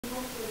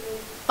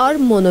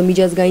Արմմոնո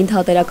միջազգային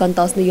թատերական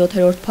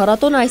 17-րդ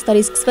փառատոնը այս տարի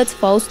սկսվեց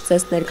Ֆաուստ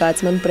Ծեստ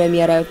ներկայացման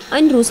պրեմիերայով։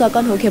 Այն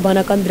ռուսական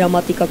հոգեբանական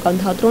դրամատիկական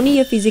թատրոնի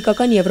և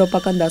ֆիզիկական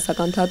եվրոպական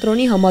դասական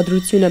թատրոնի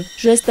համադրությունը,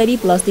 ժեստերի,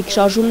 պլաստիկ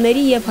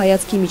շարժումների և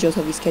հայացքի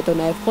միջոցով, իսկ հետո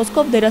նաև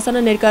խոսքով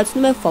դերասանը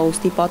ներկայացնում է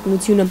Ֆաուստի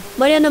պատմությունը։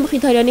 Մարիաննա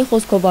Մխիթարյանի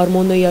խոսքով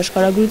Արմմոնոյի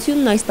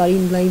աշխարհագրությունն այս տարի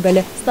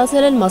ընդլայնվել է,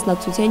 ստացել են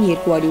մասնակցության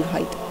 200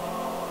 հայտ։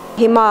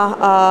 Հիմա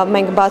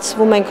մենք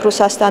բացվում ենք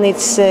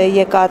Ռուսաստանից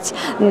եկած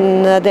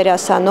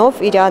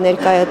դերասանով,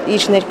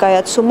 իր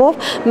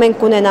ներկայացումով, մենք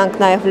կունենանք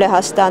նաև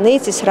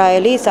Լեհաստանից,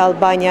 Իսրայելից,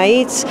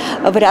 Ալբանիայից,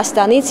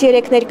 Վրաստանից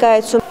 3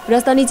 ներկայացում։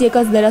 Վրաստանից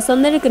եկած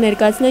դերասանները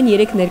կներկայացնեն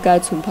 3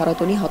 ներկայացում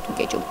փառատոնի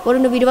հատուկ էջում,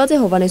 որը նվիրված է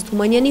Հովհաննես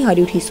Թումանյանի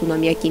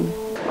 150-ամյակին։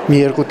 Մի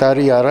 2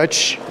 տարի առաջ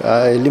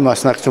էլի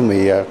մասնակցում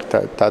էի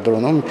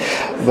թատրոնում,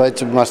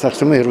 բայց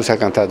մասնակցում էի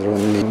ռուսական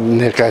թատրոնի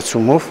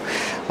ներկայացումով,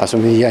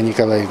 ասում եմ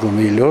Նիկոլայ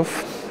Գոմիլով,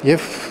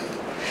 եւ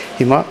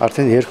հիմա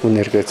արդեն 2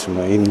 ներկայացում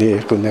է, իմ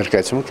 2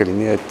 ներկայացումը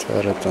կլինի այդ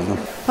փառատոնում։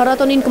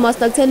 Փառատոնին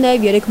կմասնակցեն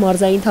նաև 3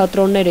 մարզային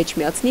թատրոններ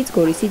Էջմիածնից,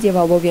 Գորիսից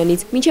եւ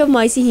Աբովյանից։ Մինչև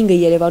մայիսի 5-ը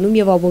Երևանում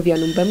եւ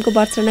Աբովյանում բեմ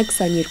կբարձրանա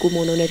 22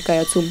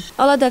 մոնոներկայացում։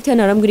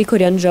 Ալադավթյան, Արամ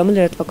Գրիգորյան, ժամը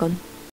լրատվական։